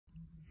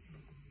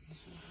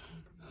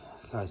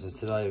Okay, so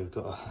today we've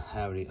got a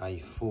Audi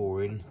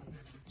A4 in,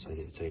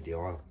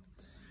 TDI,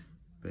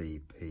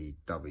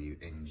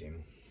 BPW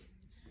engine.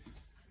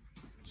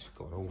 It's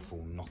got an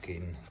awful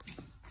knocking,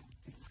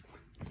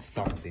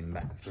 thumping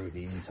back through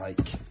the intake.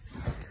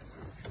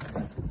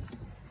 Got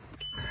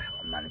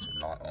a management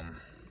light on.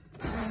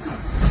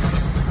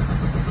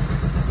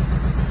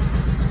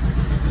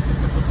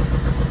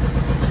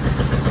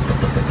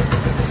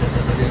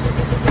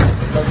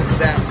 Doesn't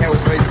sound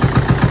healthy.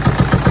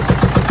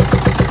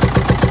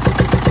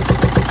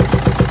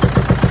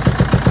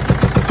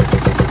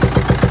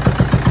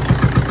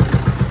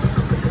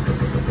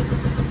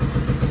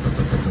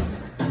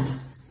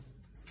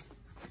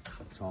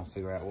 Try and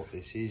figure out what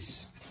this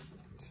is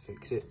to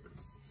fix it.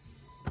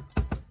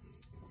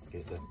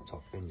 Get the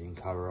top engine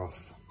cover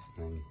off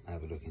and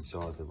have a look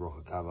inside the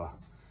rocker cover.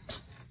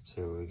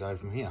 See where we go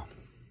from here.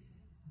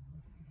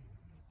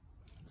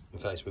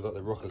 Okay, so we've got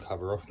the rocker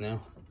cover off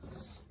now.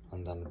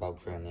 Undone the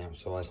bolts around the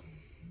outside.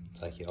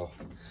 Take it off.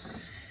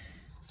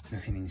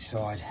 Looking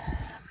inside,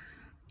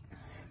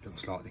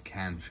 looks like the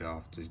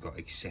camshaft has got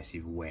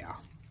excessive wear.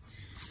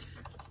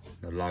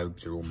 The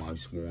lobes are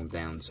almost worn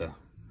down to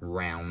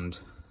round,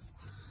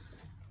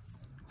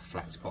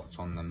 flat spots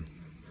on them.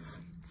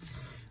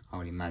 I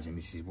would imagine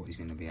this is what is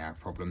going to be our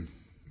problem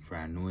for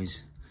our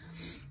noise.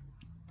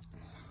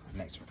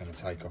 Next, we're going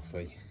to take off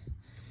the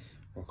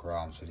rocker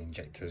arms for the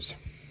injectors.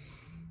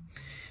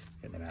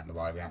 Get them out of the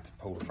way. We have to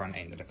pull the front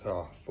end of the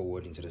car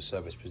forward into the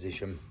service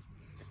position.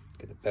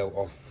 Get the belt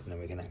off, and then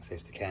we can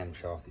access the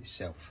camshaft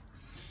itself.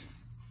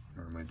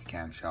 We'll remove the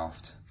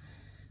camshaft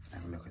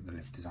and have a look at the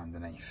lifters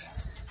underneath.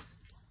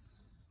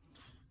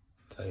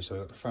 Okay, so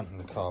we've got the front of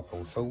the car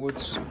pulled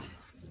forwards,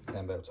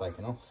 cam belt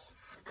taken off,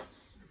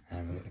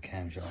 and we've got the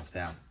camshaft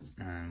out,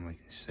 and we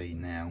can see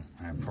now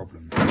our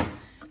problem. The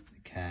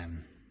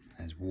cam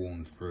has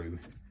worn through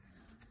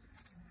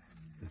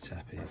the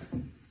tap here.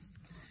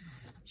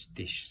 It's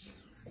dished,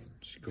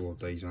 scored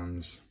these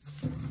ones.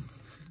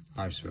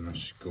 Most of them are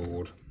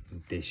scored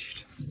and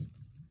dished.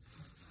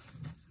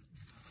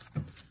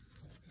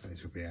 So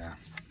this will be our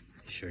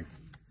issue.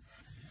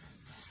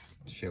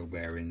 Shell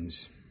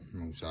bearings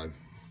also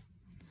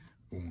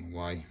worn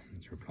away,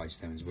 need to replace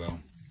them as well.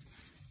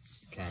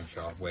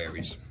 Camshaft wear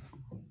is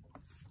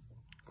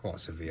quite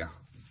severe.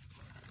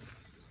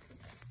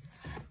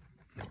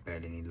 There's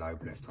barely any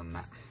lobe left on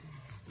that.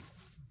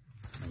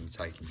 When you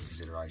take into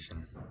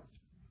consideration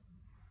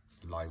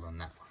the lobe on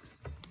that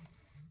one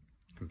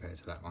compared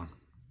to that one.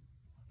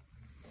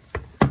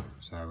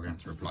 So we're going to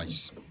have to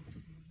replace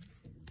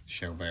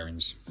shell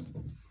bearings,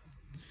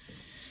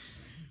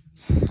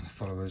 the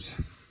followers,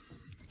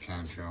 the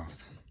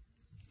camshaft,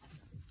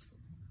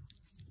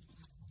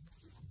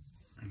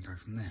 and go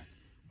from there.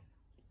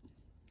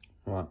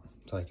 Right,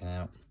 taking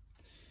out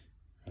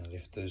our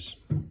lifters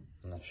and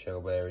the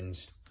shell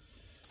bearings,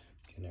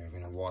 getting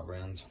everything a wipe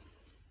round.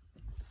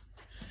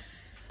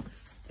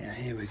 Now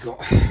here we've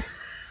got,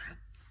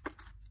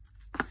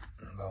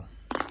 well,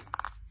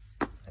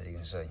 as you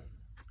can see,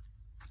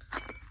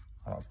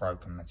 a lot of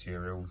broken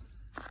material.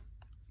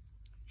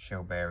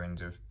 Shell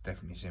bearings have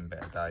definitely seen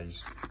better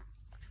days.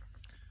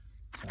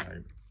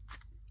 So,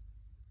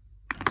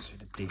 see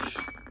the dish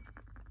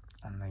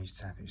on these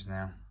tappets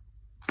now.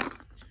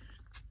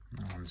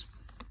 That one's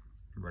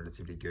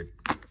relatively good.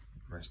 The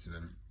rest of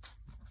them,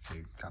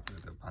 a couple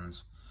of good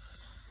ones.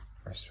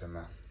 The rest of them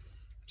are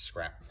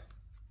scrap.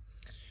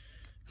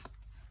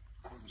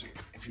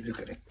 If you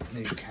look at the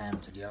new cam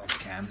to the old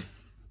cam,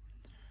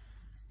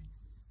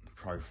 the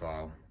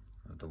profile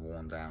of the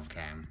worn down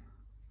cam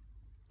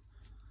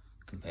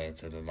compared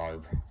to the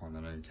lobe on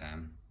the new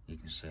cam, you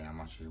can see how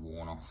much is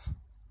worn off.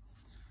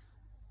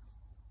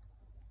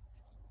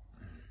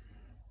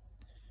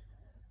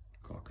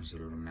 Quite a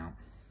considerable amount.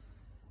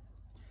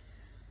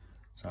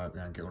 So we're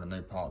going to get all the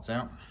new parts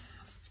out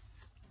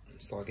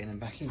and start getting them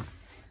back in.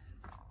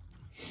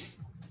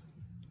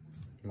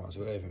 Right, so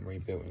we've got everything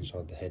rebuilt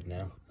inside the head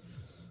now.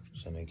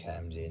 So new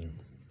cams in,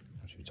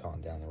 as we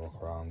tighten down the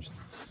rocker arms,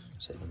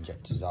 set the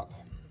injectors up,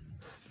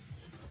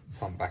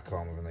 pump back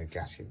on with a new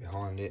gasket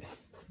behind it,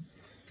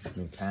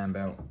 new cam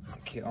belt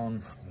kit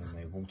on, and a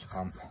new water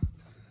pump.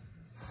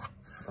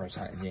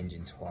 Rotated the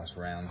engine twice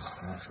round.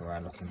 I'm not sure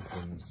how locking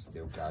pins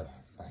still go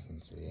back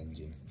into the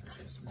engine.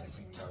 Just a small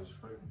thing goes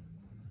through.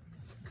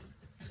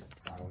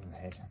 Hole in the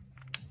head.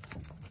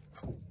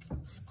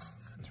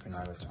 It's been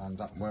over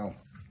timed up well.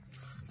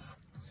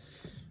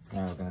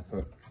 Now we're going to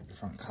put the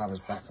front covers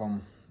back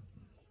on,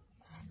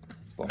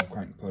 bottom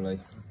crank pulley,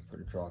 put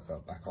the dry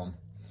belt back on,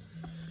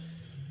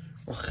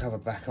 rocker cover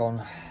back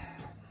on,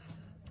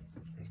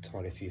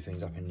 tidy a few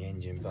things up in the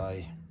engine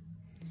bay,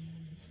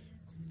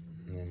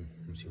 and then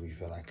once we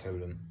fill our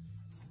coolant,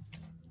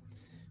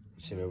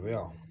 see where we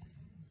are.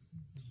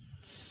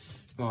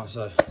 Right,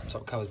 so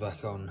top covers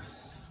back on,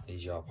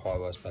 these are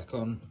pivots back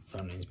on,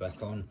 front ends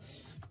back on,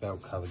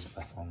 belt covers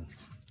back on,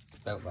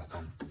 belt back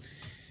on.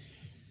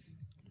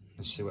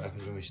 Let's see what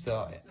happens when we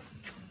start it.